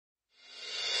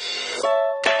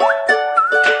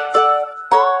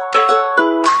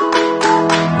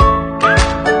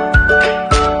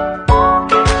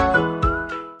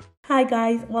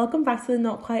guys, welcome back to the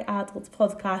Not Quite Adults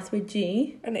podcast with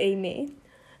G and Amy.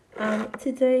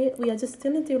 Today we are just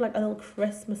going to do like a little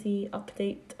Christmassy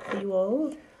update for you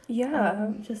all.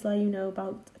 Yeah. Just let you know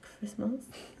about Christmas.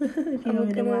 If you and we're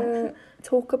know going to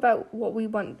talk about what we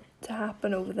want to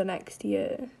happen over the next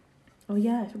year. Oh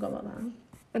yeah, I forgot about that.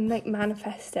 And like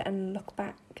manifest it and look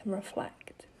back and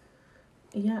reflect.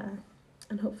 Yeah,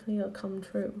 and hopefully it'll come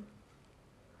true.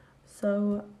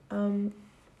 So,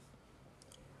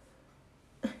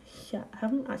 yeah, I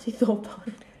haven't actually thought about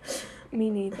it. Me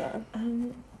neither.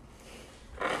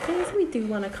 Things we do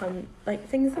want to come, like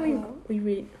things that we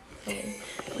really...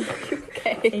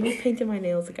 Okay. Amy's painting my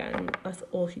nails again. That's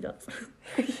all she does.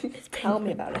 Tell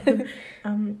me about it.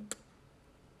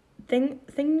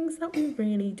 Things that we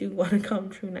really do want to come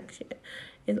true next year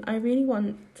is I really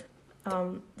want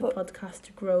the podcast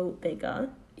to grow bigger.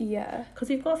 Yeah. Because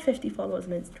we've got 50 followers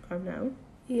on Instagram now.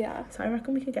 Yeah. So I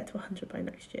reckon we could get to 100 by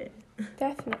next year.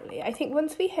 Definitely. I think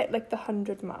once we hit like the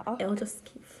 100 mark, it'll just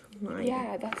keep flying.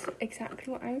 Yeah, that's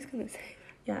exactly what I was going to say.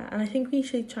 Yeah, and I think we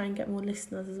should try and get more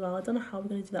listeners as well. I don't know how we're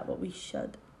going to do that, but we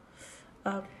should.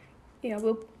 Yeah,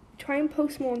 we'll try and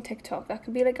post more on TikTok. That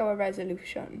could be like our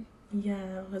resolution.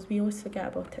 Yeah, because we always forget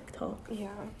about TikTok. Yeah,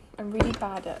 I'm really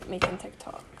bad at making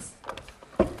TikToks.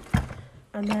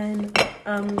 And then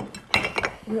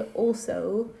we're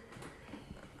also...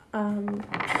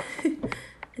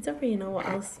 I don't really know what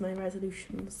else my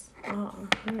resolutions are. I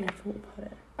haven't really thought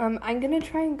about it. I'm going to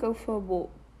try and go for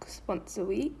walks once a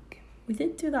week. We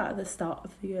did do that at the start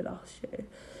of the year last year.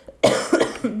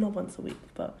 Not once a week,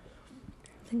 but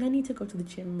I think I need to go to the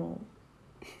gym more.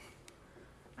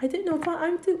 I don't know, but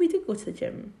we do go to the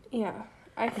gym. Yeah.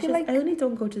 I only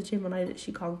don't go to the gym when I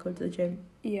literally can't go to the gym.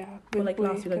 Yeah. Well, like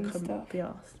last week I couldn't be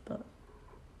asked, but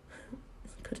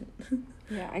couldn't.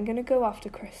 Yeah, I'm going to go after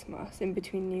Christmas in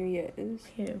between New Year's.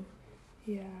 Ew.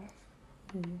 Yeah.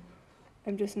 Mm.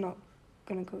 I'm just not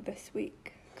going to go this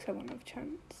week because I won't have a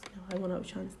chance. No, I won't have a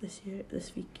chance this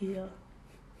week either.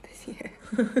 This year?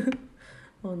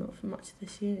 Well, not for much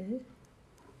this year.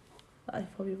 But I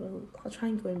probably will. I'll try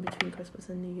and go in between Christmas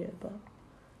and New Year, but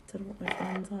I don't know what my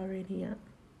plans are really yet.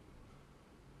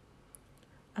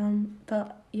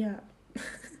 But yeah,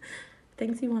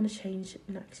 things you want to change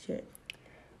next year.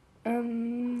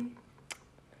 Things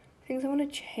I want to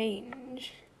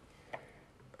change.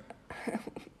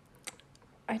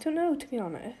 I don't know, to be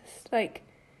honest. Like,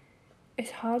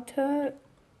 it's hard to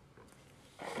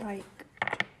like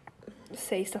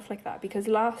say stuff like that because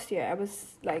last year I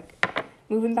was like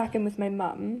moving back in with my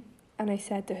mum and I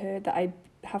said to her that I'd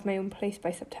have my own place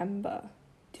by September.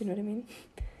 Do you know what I mean?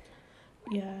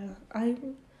 Yeah, I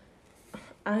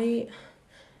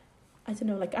don't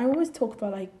know, like I always talk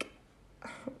about like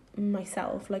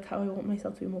myself, like how I want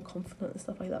myself to be more confident and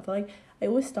stuff like that, but like I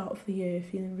always start off the year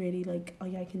feeling really like, oh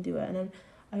yeah, I can do it, and then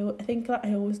I think that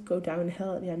I always go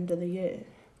downhill at the end of the year.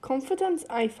 Confidence,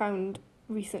 I found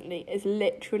recently, is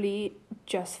literally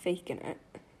just faking it.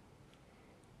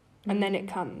 And then it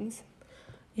comes.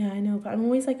 Yeah, I know, but I'm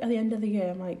always like, at the end of the year,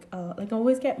 I'm like I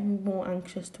always get more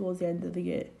anxious towards the end of the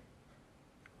year.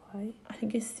 Why? I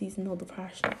think it's seasonal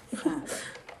depression.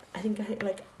 I think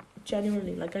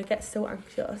genuinely, like, I get so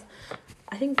anxious.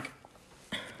 I think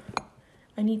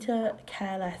I need to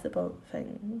care less about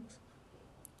things.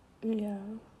 Yeah.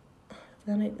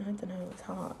 Then I don't know, it's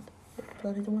hard. But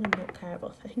then I don't want to not care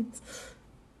about things.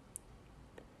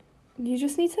 You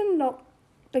just need to not...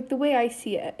 Like, the way I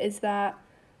see it is that...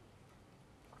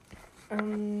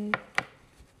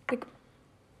 like,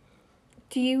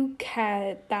 do you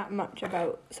care that much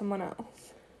about someone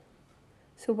else?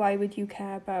 So why would you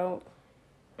care about...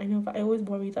 I know, but I always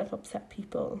worry that I've upset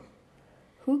people.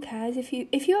 Who cares if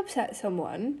you upset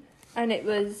someone and it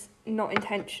was not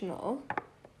intentional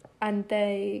and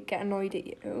they get annoyed at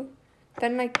you,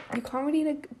 then like you can't really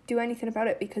like do anything about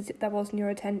it because that wasn't your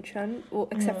intention, or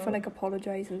except for like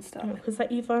apologise and stuff. Because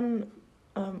like even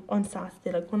on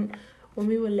Saturday, like when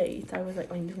we were late, I was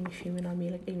like, I'm going to be fuming on me,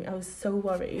 like Amy. I was so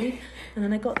worried, and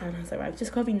then I got there and I was like, right, I've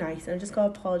just got to be nice and I've just got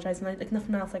to apologise, and like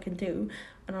nothing else I can do.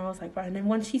 And I was like, right. And then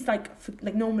once she's like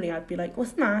normally I'd be like,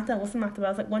 what's the matter? But I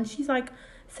was like, once she's like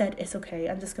said it's okay,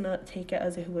 I'm just gonna take it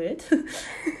as a word.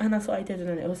 And that's what I did, and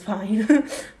then it was fine.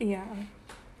 Yeah,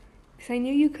 because I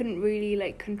knew you couldn't really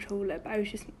like control it, but I was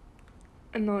just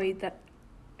annoyed that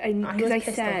because I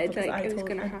said like it was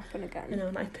gonna happen again. You know,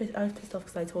 and I was pissed off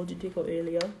because I told you to go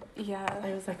earlier. Yeah.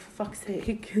 I was like, for fuck's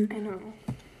sake. I know.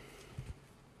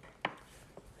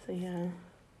 So yeah.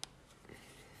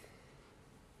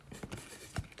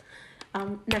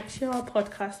 Next year our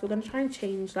podcast, we're gonna try and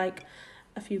change like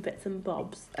a few bits and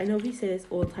bobs. I know we say this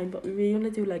all the time, but we really want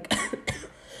to do like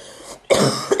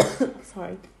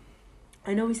sorry.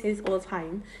 I know we say this all the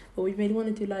time, but we really want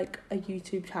to do like a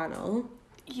YouTube channel.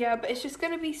 Yeah, but it's just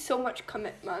going to be so much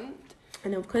commitment. I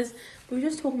know, because we were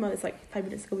just talking about this like 5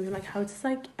 minutes ago. We were like, how does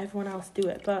like everyone else do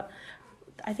it? But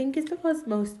I think it's because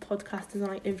most podcasters and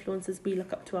like influencers we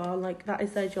look up to are like, that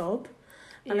is their job.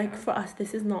 And like for us,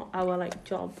 this is not our like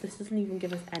job. This doesn't even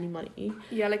give us any money.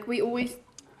 Yeah, like we always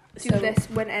do this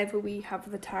whenever we have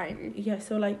the time. Yeah,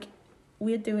 so like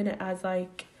we're doing it as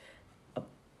like,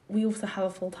 we also have a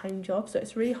full-time job, so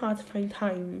it's really hard to find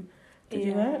time to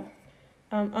do it.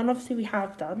 And obviously we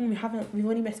have done. We've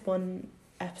only missed one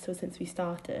episode since we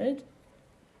started.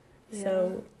 Yeah.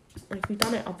 So like we've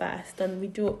done it our best, and we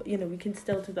do, you know, we can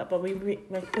still do that, but like with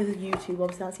YouTube,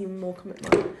 obviously that's even more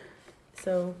commitment.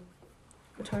 So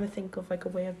we're trying to think of like a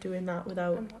way of doing that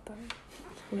without I'm not done.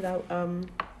 Without Can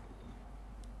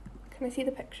I see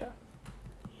the picture?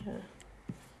 Yeah.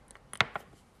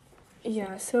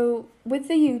 Yeah, so with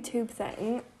the YouTube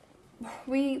thing,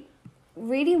 we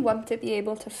really want to be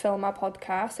able to film our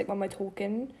podcast, like when we're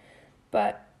talking,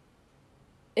 but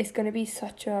it's going to be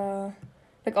such a,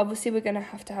 like obviously we're going to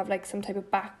have like some type of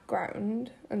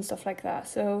background and stuff like that,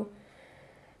 so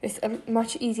it's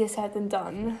much easier said than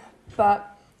done,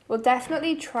 but we'll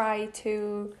definitely try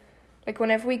to, like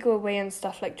whenever we go away and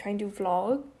stuff, like try and do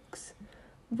vlogs.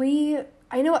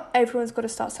 I know everyone's got to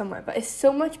start somewhere, but it's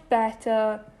so much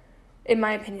better, in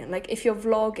my opinion, like if you're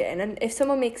vlogging and if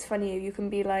someone makes fun of you, you can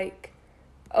be like,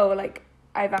 oh, like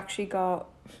I've actually got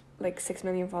like 6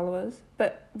 million followers.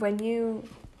 But when you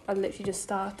are literally just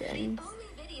starting,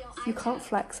 you can't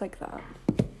flex like that.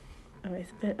 Oh,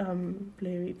 it's a bit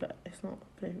blurry, but it's not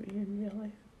blurry in real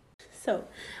life. So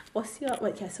what's your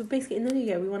so basically in the new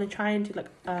year we want to try and do like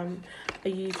a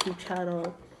YouTube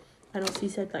channel, and also you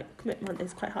said like commitment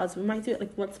is quite hard, so we might do it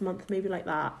like once a month, maybe like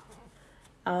that.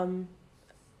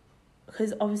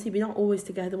 Because obviously we're not always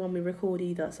together when we record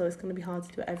either, so it's going to be hard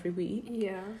to do it every week.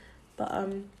 Yeah. But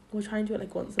we'll try and do it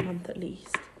like once a month at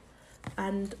least.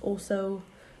 And also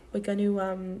we're going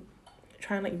to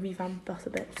try and like revamp us a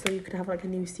bit, so you can have like a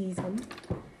new season.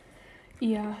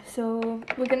 Yeah, so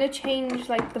we're going to change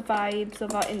like the vibes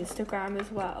of our Instagram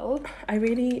as well. I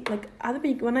really like at the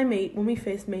beginning when we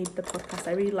first made the podcast,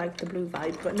 I really liked the blue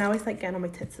vibe, but now it's like getting on my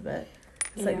tits a bit.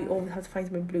 It's like we always have to find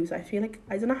something blue, so I feel like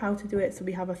I don't know how to do it so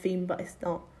we have a theme, but it's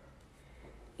not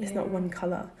one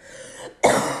colour.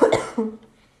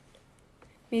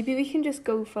 Maybe we can just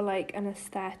go for like an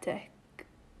aesthetic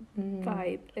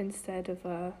vibe instead of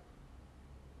a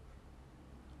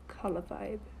colour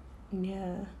vibe.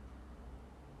 Yeah.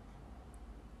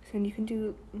 So then you can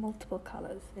do multiple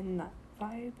colours in that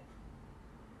vibe.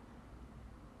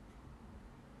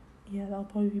 Yeah, that'll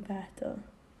probably be better.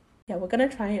 Yeah, we're gonna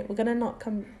try it. We're not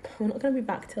gonna be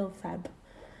back till Feb.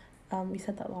 We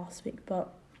said that last week,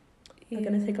 but we're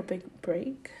gonna take a big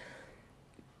break.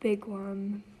 Big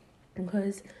one.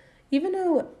 Because even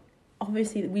though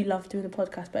obviously we love doing the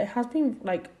podcast, but it has been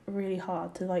like really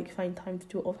hard to like find time to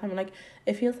do it all the time. And like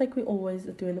it feels like we always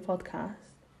are doing the podcast.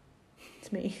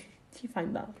 To me. Do you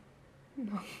find that?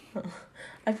 No.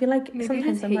 I feel like maybe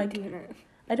sometimes I'm like doing it.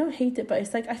 I don't hate it, but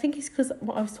it's like I think it's because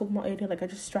what I was talking about earlier, like I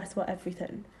just stress about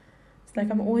everything. It's like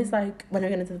I'm always like, when are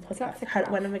we gonna do the podcast?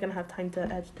 When am I gonna have time to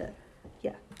edit it?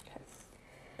 Yeah. Okay.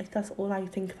 Like that's all I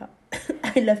think about.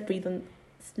 I live, breathe and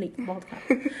sleep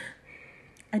podcast.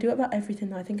 I do it about everything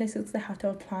though. I think I have to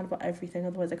have a plan about everything,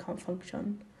 otherwise I can't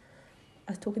function.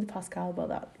 I was talking to Pascal about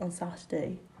that on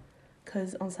Saturday.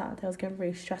 Because on Saturday I was getting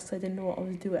really stressed, so I didn't know what I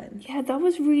was doing. Yeah, that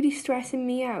was really stressing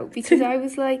me out, because I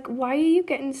was like, why are you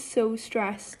getting so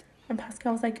stressed? And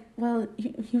Pascal was like, well,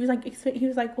 he was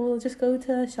like, well, just go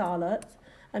to Charlotte's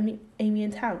and meet Amy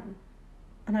in town.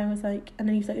 And I was like, and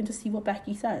then he was like, and just see what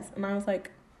Becky says. And I was like,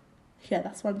 yeah,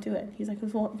 that's what I'm doing. He's like,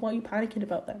 what are you panicking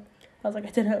about then? I was like, I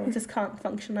don't know, I just can't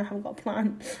function, I haven't got a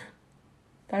plan.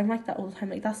 But I'm like that all the time.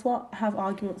 Like, that's what I have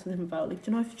arguments with him about. Like,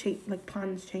 do you know if like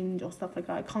plans change or stuff like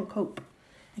that? I can't cope.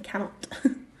 I cannot.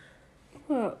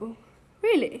 Whoa.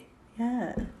 Really?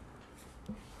 Yeah.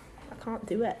 I can't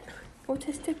do it.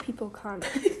 Autistic people can't.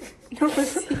 No,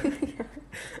 seriously.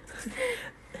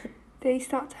 They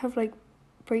start to have, like,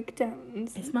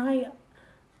 breakdowns. It's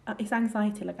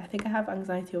anxiety. Like, I think I have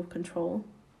anxiety of control.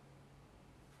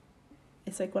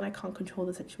 It's like when I can't control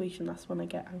the situation, that's when I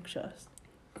get anxious.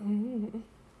 Mm.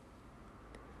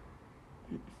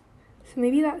 So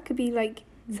maybe that could be like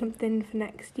something for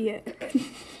next year.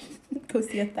 Go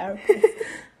see a therapist.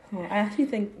 I actually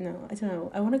think, no, I don't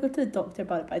know. I want to go to the doctor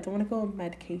about it, but I don't want to go on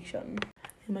medication.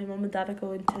 My mum and dad are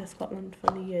going to Scotland for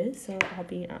New Year's, so I'll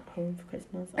be at home for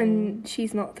Christmas. And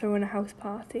she's not throwing a house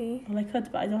party. Well, I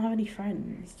could, but I don't have any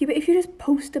friends. Yeah, but if you just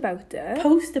post about it.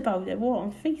 Post about it? What,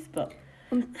 on Facebook?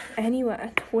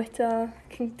 Anywhere, Twitter,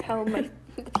 I can tell the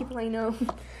people I know.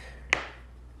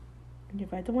 Yeah,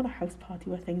 but I don't want a house party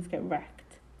where things get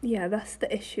wrecked. Yeah, that's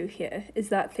the issue here, is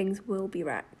that things will be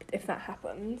wrecked if that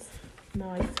happens. No,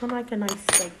 I just want like a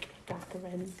nice like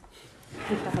gathering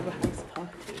if I have a house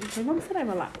party. My mum said I'm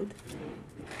allowed.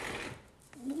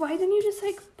 Why didn't you just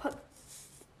like put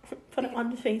it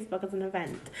on Facebook as an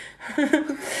event?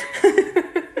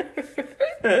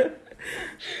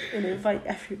 And invite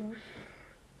everyone.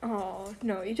 Oh,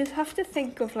 no, you just have to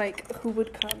think of like who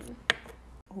would come.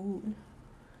 Oh,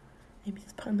 maybe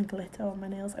just putting the glitter on my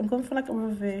nails. I'm going for like a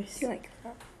reverse. Do you like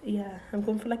that? Yeah, I'm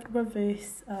going for like a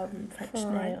reverse French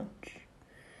nail.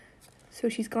 So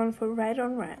she's gone for red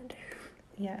on red.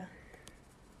 Yeah,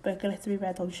 but glittery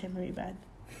red on shimmery red.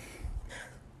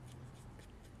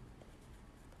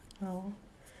 Oh,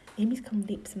 Amy's come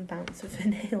leaps and bounds with her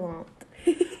nail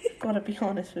art. Gotta be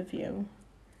honest with you.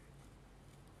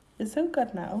 It's so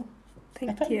good now.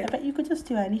 Thank you. I bet you could just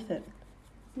do anything.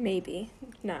 Maybe.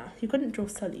 Nah. You couldn't draw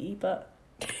Sully, but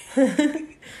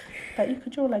bet you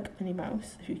could draw like Minnie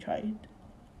Mouse if you tried.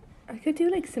 I could do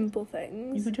like simple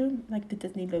things. You could do like the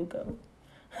Disney logo.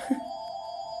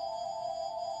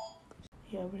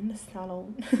 Yeah, we're in the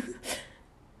salon. So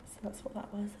that's what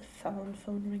that was, the salon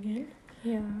phone ringing.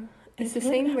 Yeah. It's the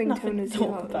same ringtone as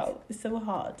yours. About. It's so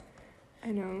hard. I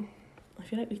know. I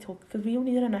feel like we talked, because we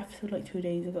only did an episode like 2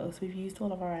 days ago, so we've used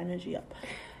all of our energy up.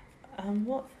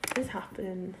 What is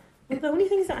happening? Well, the only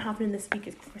things that are happening this week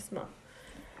is Christmas.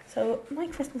 So, my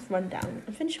Christmas rundown,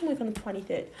 I'm finishing work on the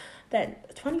 23rd. Then,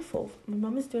 the 24th, my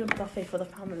mum is doing a buffet for the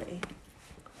family.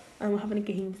 And we're having a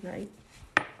games night.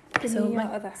 So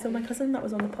my cousin that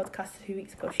was on the podcast 2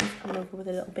 weeks ago, she's coming over with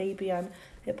a little baby and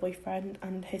her boyfriend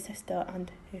and her sister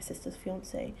and her sister's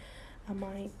fiance.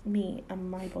 And me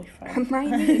and my boyfriend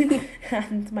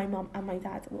and my mum and my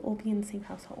dad will all be in the same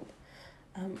household,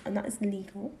 and that is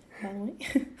legal, by the way.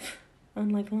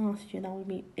 Unlike last year, that would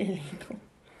be illegal.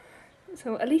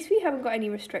 So at least we haven't got any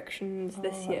restrictions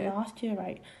this year. Last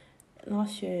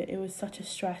year it was such a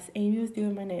stress. Amy was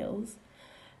doing my nails.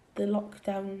 The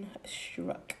lockdown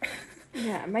struck.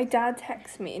 Yeah, my dad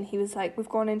texted me and he was like, "We've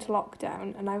gone into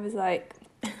lockdown," and I was like,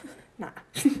 nah.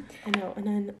 I know, and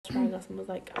then she rang us and was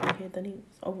like, "I heard the news."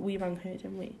 Or we rang her,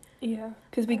 didn't we? Yeah,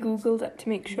 because we googled it to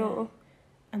make sure.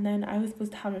 Yeah. And then I was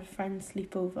supposed to have a friend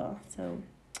sleep over, so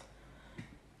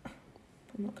I'm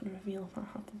not going to reveal if that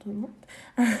happened or not.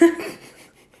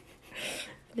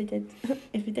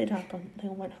 If it did happen, they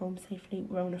all went home safely,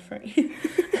 Rona free.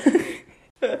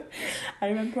 I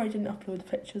remember I didn't upload the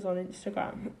pictures on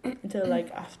Instagram until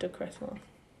like after Christmas.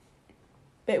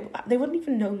 But they wouldn't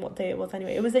even know what day it was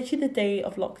anyway. It was actually the day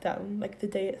of lockdown, like the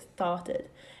day it started.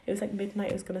 It was like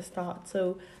midnight it was going to start,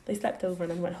 so they slept over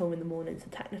and then went home in the morning. So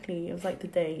technically it was like the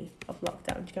day of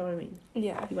lockdown, do you get what I mean?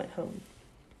 Yeah. He went home.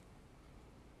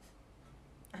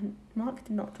 And Mark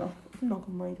did not knock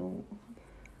on my door.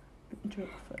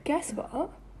 Drakeford. Guess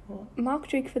what? What? Mark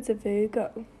Drakeford's a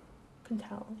Virgo. I can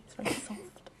tell, he's very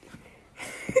soft.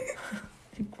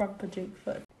 Grandpa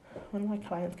Drakeford. One of my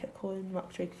clients kept calling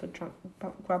Mark Drakeford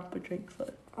Grandpa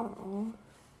Drakeford. Oh.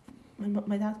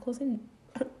 My dad calls him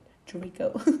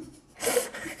Draco.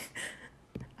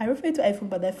 I refer to everyone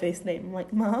by their first name. I'm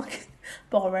like, Mark,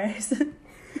 Boris,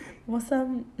 what's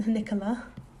Nicola?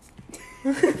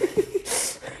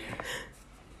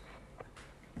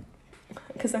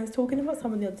 Because I was talking about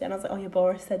someone the other day and I was like, "Oh yeah,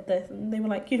 Boris said this," and they were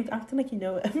like, "You're acting like you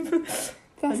know him."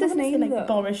 That's his name, say, like, though.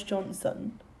 Boris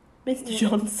Johnson, Mr.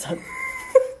 Johnson.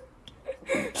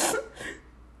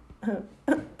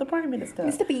 The Prime Minister.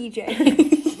 Mr. BJ.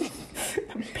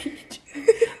 BJ.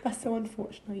 That's so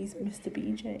unfortunate, he's Mr.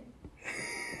 BJ.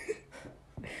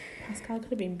 Pascal could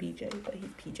have been BJ, but he's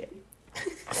PJ.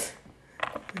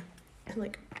 And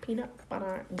like peanut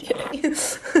butter and jelly.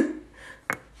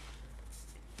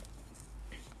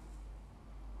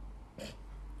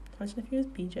 Imagine if he was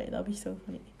BJ, that'd be so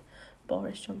funny.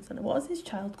 Boris Johnson. What was his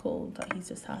child called that he's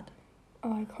just had?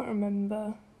 Oh, I can't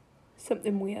remember.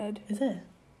 Something weird. Is it?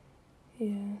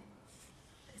 Yeah.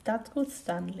 His dad's called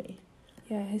Stanley.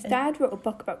 Yeah, his dad wrote a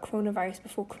book about coronavirus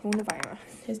before coronavirus.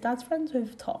 His dad's friends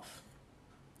with Toff.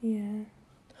 Yeah.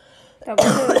 That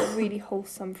was a really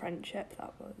wholesome friendship,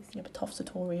 that was. Yeah, but Toff's a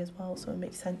Tory as well, so it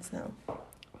makes sense now. Oh,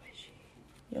 is she?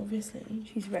 Yeah, obviously.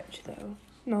 She's rich, though.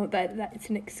 No, that it's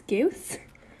an excuse.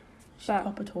 She's a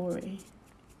proper Tory.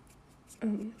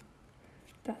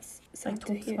 That's like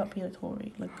talks about being a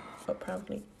Tory, like, but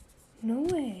proudly. No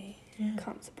way. Yeah.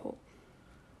 Can't support.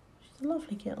 a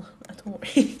lovely girl. Don't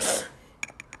worry.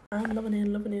 I'm loving it,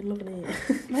 loving it, loving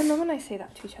it. My mum and I say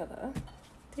that to each other.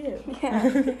 Do you? Yeah.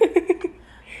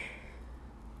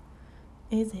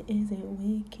 Is it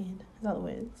wicked? Is that the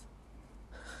words?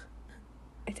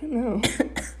 I don't know.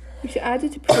 We should add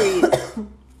it to praise.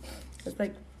 It's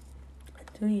like,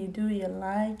 do you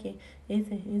like it? Is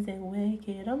it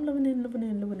wicked? I'm loving it, loving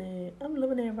it, loving it. I'm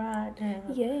loving it right now.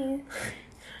 Yeah.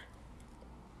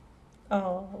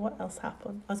 Oh, what else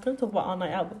happened? I was going to talk about our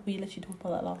night out, but we literally talked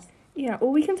about that last. Yeah,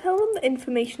 or we can tell them the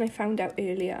information I found out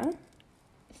earlier.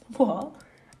 What?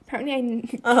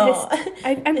 Apparently Oh.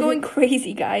 I'm going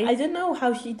crazy, guys. I didn't know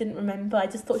how she didn't remember. I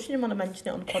just thought she didn't want to mention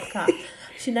it on the podcast.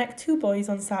 She necked 2 boys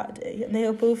on Saturday, and they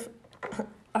were both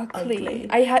ugly.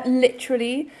 I had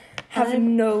literally have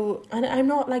no And I'm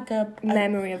not like a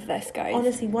memory of this, guys.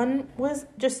 Honestly, one was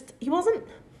just he was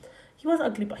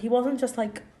ugly, but he wasn't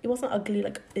ugly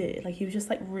like he was just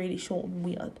like really short and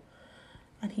weird,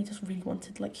 and he just really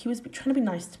wanted, like, he was trying to be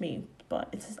nice to me, but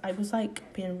it's just, I was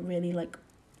like being really like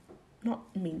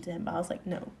not mean to him, but I was like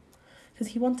no, because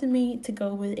he wanted me to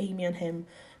go with Amy and him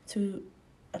to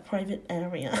a private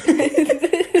area.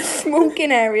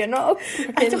 Smoking area, not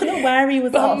a I don't know where he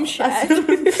was bum off. shed.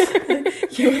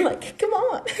 You were like, come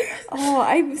on. Oh,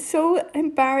 I'm so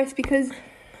embarrassed because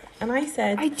And I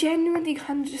said, I genuinely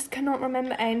cannot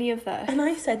remember any of this. and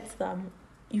I said to them,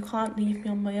 you can't leave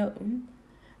me on my own.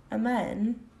 And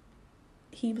then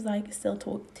he was like, still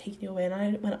taking you away. And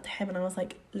I went up to him and I was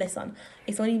like, listen,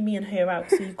 it's only me and her out,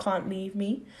 so you can't leave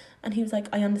me. And he was like,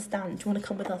 I understand. Do you want to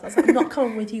come with us? I was like, I'm not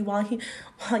coming with you while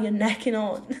you're necking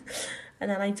on. And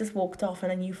then I just walked off,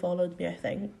 and then you followed me, I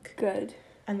think. Good.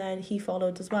 And then he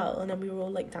followed as well. And then we were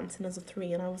all like dancing as a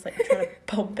 3, and I was like trying to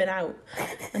pump it out.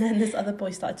 And then this other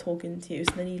boy started talking to you.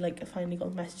 So then he like finally got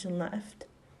a message and left.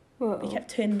 Whoa. He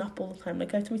kept turning up all the time.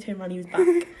 Like every time we turned around, he was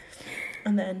back.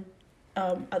 And then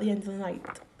at the end of the night,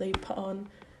 they put on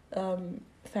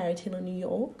Fairy Tale in New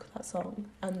York, that song.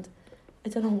 And I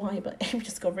don't know why, but he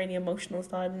just got really emotional,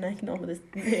 started necking on with this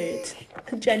nerd.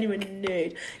 A genuine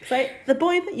nerd. It's like, the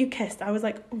boy that you kissed, I was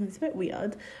like, oh, it's a bit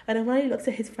weird. And then when I looked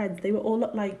at his friends, they were all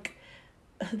look like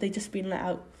they'd just been let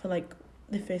out for like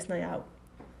their first night out.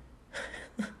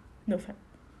 No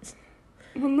offense.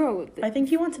 Well, no. I think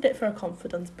he wanted it for a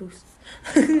confidence boost.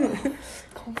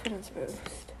 Confidence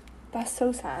boost. That's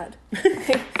so sad. I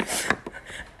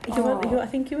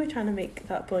think you were trying to make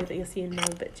that boy that you're seeing now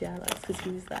a bit jealous because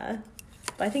he was there.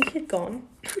 But I think he'd gone.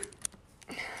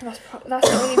 That's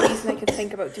the only reason I could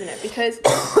think about doing it, because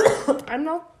I'm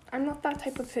not that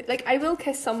type of like, I will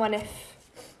kiss someone if.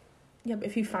 Yeah, but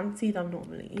if you fancy them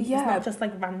normally, Yeah. it's not just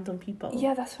like random people.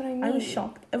 Yeah, that's what I mean. I was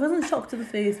shocked. I wasn't shocked to the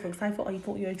first one because I thought, oh, you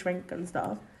bought you a drink and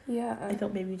stuff. Yeah. I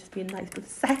thought maybe you're just being nice, but the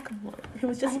second one, it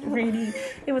was just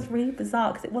it was really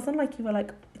bizarre because it wasn't like you were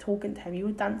like talking to him, you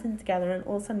were dancing together, and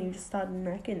all of a sudden you just started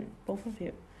necking, both of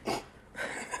you.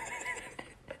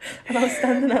 And I was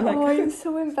standing there like, oh, I'm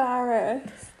so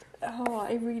embarrassed. Oh,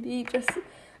 I really just,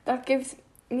 that gives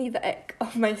me the ick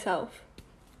of myself.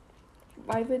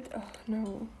 Why would, oh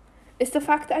no. It's the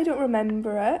fact that I don't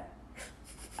remember it.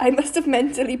 I must have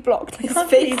mentally blocked I his can't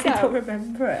believe face you out. don't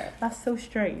remember it. That's so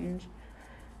strange.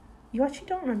 You actually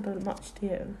don't remember much, do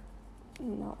you?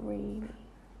 Not really.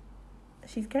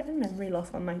 She's getting memory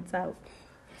loss on nights out.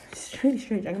 It's really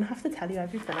strange. I'm going to have to tell you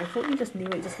everything. I thought you just knew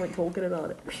it, just weren't talking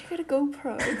about it. We should get a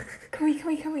GoPro.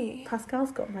 Can we?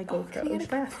 Pascal's got my GoPro. can we get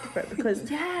Should I ask for it? Because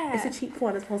Yeah. it's a cheap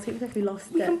one as well, so even if we lost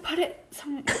We it. can put it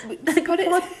some. Like put a it.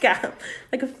 podcast.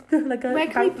 Like a Where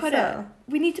can we put it? bouncer.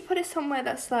 We need to put it somewhere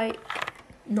that's like.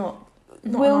 Not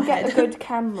We'll on our get head. a good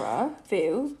camera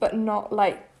view, but not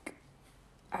like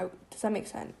out. Does that make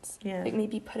sense? Yeah. Like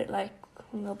maybe put it like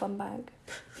in a little bum bag.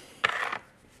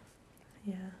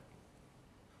 Yeah.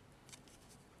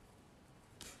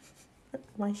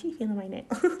 Why is she feeling my nail?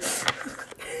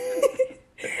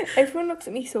 Everyone looks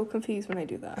at me so confused when I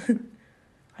do that.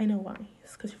 I know why.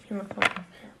 It's because you're feeling like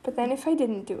But then if I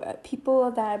didn't do it, people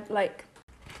are there like,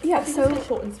 yeah. I think it's So a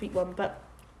short and sweet one, but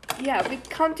yeah, we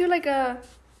can't do like a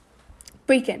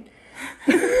break-in.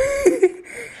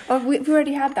 Oh, we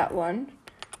already had that one.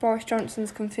 Boris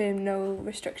Johnson's confirmed no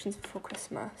restrictions before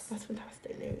Christmas. that's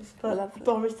fantastic news. But Lovely.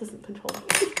 Boris doesn't control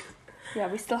me. Yeah,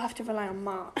 we still have to rely on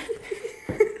Mark.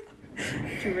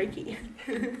 Drakey.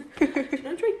 Do you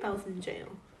know Drake Bell's in jail?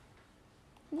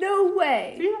 No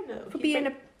way. Do you not know? For He's being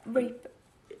like a rape.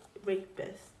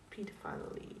 rapist,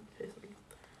 paedophile person.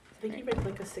 I think he raped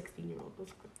like a 16-year-old or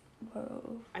something.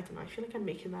 Whoa. I don't know, I feel like I'm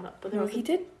making that up. But there No, was he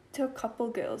did to a couple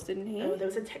girls, didn't he? there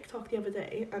was a TikTok the other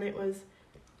day, and it was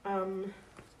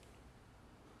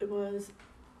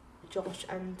Josh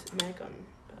and Megan,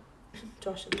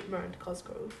 Josh and Miranda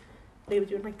Cosgrove, they were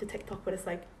doing like the TikTok where it's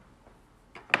like,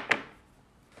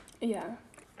 Yeah.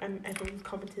 and everyone's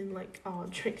commenting like, oh,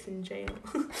 Drake's in jail.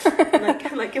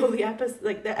 And like all the episode,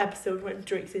 like the episode when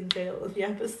Drake's in jail, and the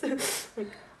episode like,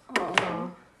 Oh.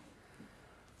 oh,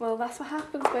 Well, that's what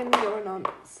happens when you're a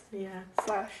nonce yeah.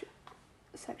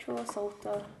 / sexual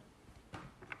assaulter.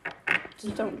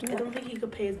 Just don't do I it. don't think he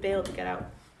could pay his bail to get out.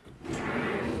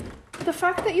 The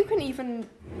fact that you can even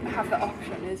have the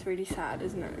option is really sad,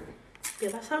 isn't it? Yeah,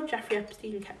 that's how Jeffrey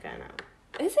Epstein kept getting out.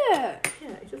 Is it?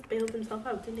 Yeah, he just bailed himself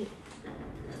out, didn't he?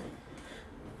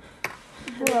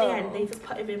 And in Whoa. the end, they just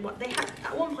put him in what they had.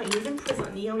 At one point, he was in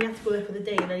prison. He only had to go there for the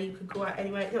day, and then you could go out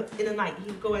anywhere. No, in the night, you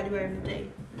could go anywhere in the day.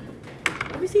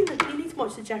 Have you seen that? You need to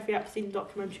watch the Jeffrey Epstein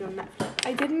documentary on Netflix.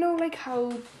 I didn't know like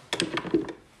how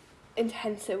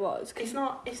intense it was. It's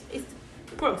not. It's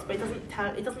gross, but it doesn't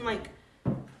tell. It doesn't like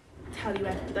tell you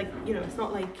like, you know. It's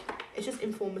not like. It's just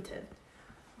informative.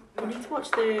 You need to watch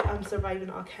the Surviving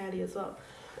R. Kelly as well.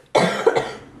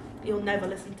 You'll never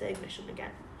listen to Ignition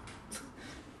again.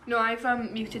 No, I've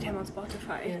muted him on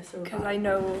Spotify. Yeah, so because bad.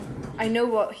 I know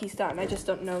what he's done. I just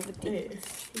don't know the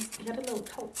details. He had a little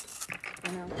cult.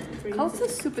 I know. Crazy. Cults are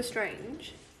super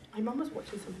strange. My mum was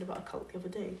watching something about a cult the other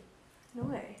day. No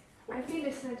way. I've been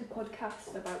listening to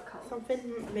podcasts about cults. Something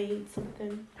made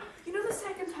something. You know the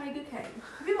second Tiger King?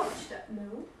 Have you watched it?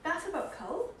 No. That's about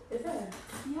cult. Is it?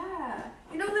 Yeah.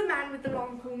 You know the man with the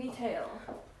long ponytail?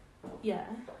 Yeah.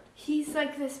 He's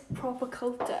like this proper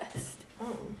cultist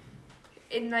Oh.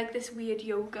 in like this weird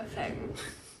yoga thing.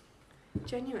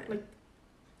 Genuine. Like-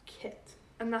 Kit.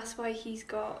 And that's why he's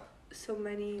got so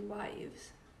many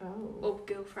wives Oh. or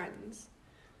girlfriends.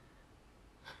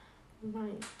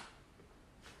 Right.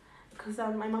 Because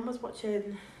my mum was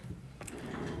watching.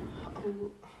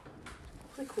 Oh,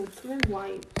 what's it called? Something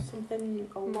white. Something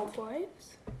old. Mob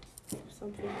wives?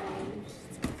 Something wives.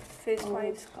 First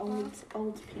wives.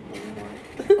 Old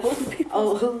people. Old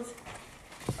people.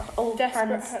 Old Desperate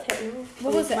hands Ho- tail.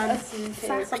 What was it? Man's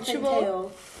tail. Something Factual?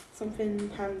 tail. Something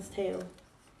hand's tail.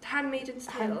 Handmaiden's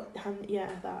Tale. Yeah,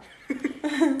 that.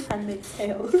 Handmaid's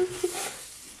Tale.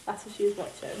 That's what she was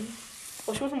watching.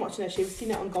 Well, she wasn't watching it, she was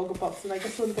seeing it on Gogglebox, and I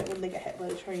guess it was a bit when they get hit by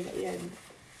the train at the end.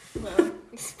 Well,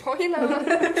 spoiler.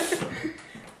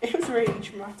 It was really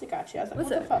traumatic, actually. I was like, Was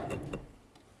what it? the fuck?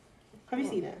 Have you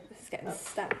seen it? This is getting No.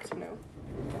 stacked, no.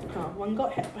 Oh, one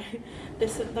got hit by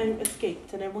this, then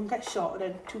escaped, and then one gets shot, and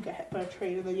then two get hit by a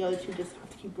train, and then the other two just have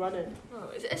to keep running. Oh,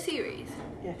 is it a series?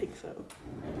 Yeah, I think so.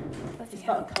 Bloody It's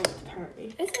hell. about a cult, apparently.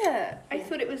 Is it? I Yeah.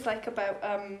 thought it was like about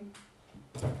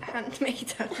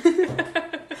handmaiden.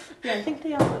 Yeah, I think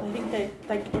they are. I think they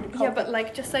like in a cult. Yeah, but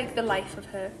like just like the life of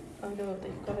her. I know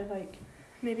they've got it like.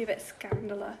 Maybe a bit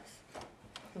scandalous.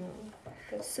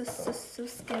 Oh, So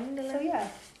scandalous. So yeah,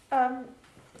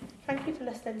 thank you for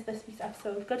listening to this week's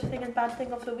episode. Good thing and bad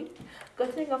thing of the week.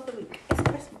 Good thing of the week is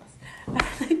Christmas.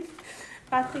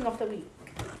 Bad thing of the week.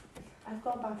 I've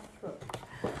got a bad throat.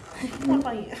 What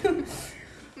about you?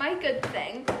 My good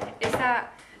thing is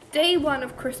that day one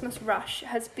of Christmas rush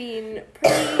has been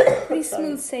pretty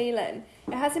smooth sailing.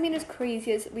 It hasn't been as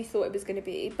crazy as we thought it was going to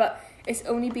be, but it's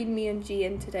only been me and G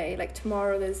in today. Like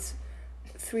tomorrow there's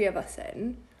 3 of us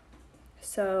in,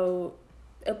 so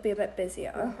it'll be a bit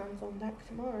busier. All hands on deck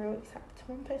tomorrow, except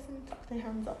one person took their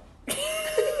hands up.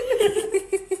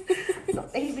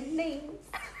 Not naming names.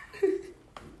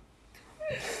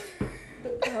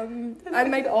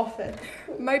 And my often.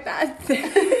 my bad thing.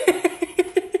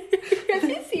 Have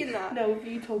you seen that? No,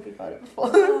 you told me about it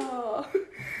before. Oh.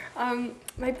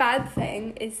 My bad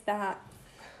thing is that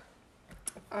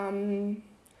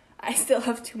I still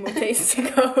have 2 more days to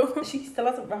go. She still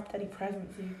hasn't wrapped any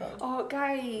presents either. Oh,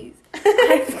 guys,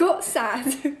 I've got sad.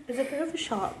 There's a bit of a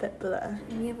sharp bit there.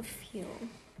 Let me have a feel.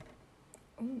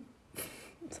 Oh,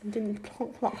 Something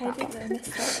plop I that didn't up. know I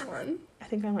missed that one. I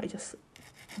think I might have just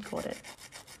got it.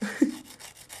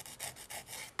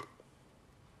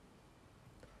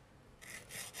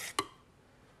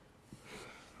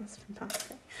 That's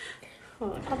fantastic.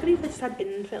 Oh, I can't believe I just had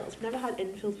infills. I've never had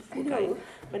infills before, I guys. know.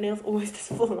 My nails always just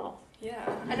fall off. Yeah,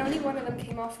 and only one of them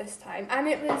came off this time. And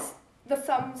it was, the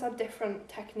thumbs are different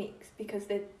techniques because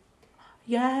they...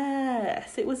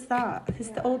 Yes, it was that. Because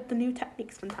Yeah. the new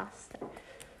technique's fantastic.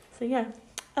 So yeah,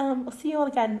 we'll see you all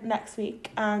again next week.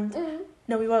 And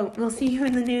no, we won't. We'll see you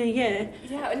in the new year.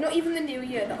 Yeah, not even the new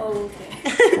year, the old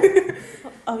year.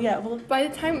 Oh yeah, well By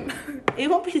the time... it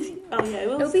won't be. Oh yeah,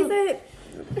 It'll be the...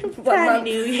 fairly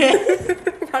new year.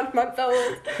 1 month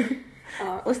old.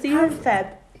 We'll see you in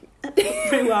Feb.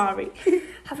 February.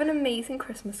 Have an amazing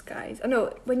Christmas, guys. Oh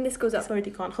no, when this goes up. It's already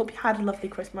gone. Hope you had a lovely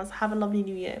Christmas. Have a lovely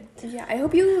New Year. Yeah, I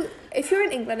hope you, if you're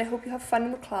in England, I hope you have fun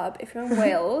in the club. If you're in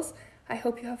Wales, I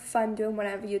hope you have fun doing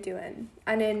whatever you're doing.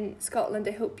 And in Scotland,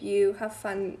 I hope you have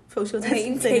fun Social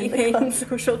distancing in the maintaining club.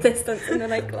 social distance in the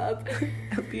nightclub.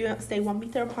 Hope you stay 1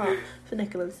 metre apart for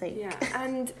Nicola's sake. Yeah,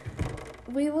 and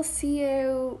we will see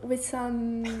you with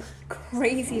some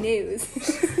crazy news.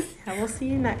 Yeah, we'll see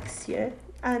you next year.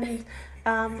 And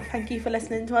thank you for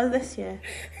listening to us this year.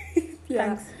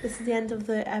 Yeah. Thanks. This is the end of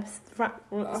the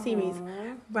series.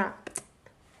 Aww. Wrap.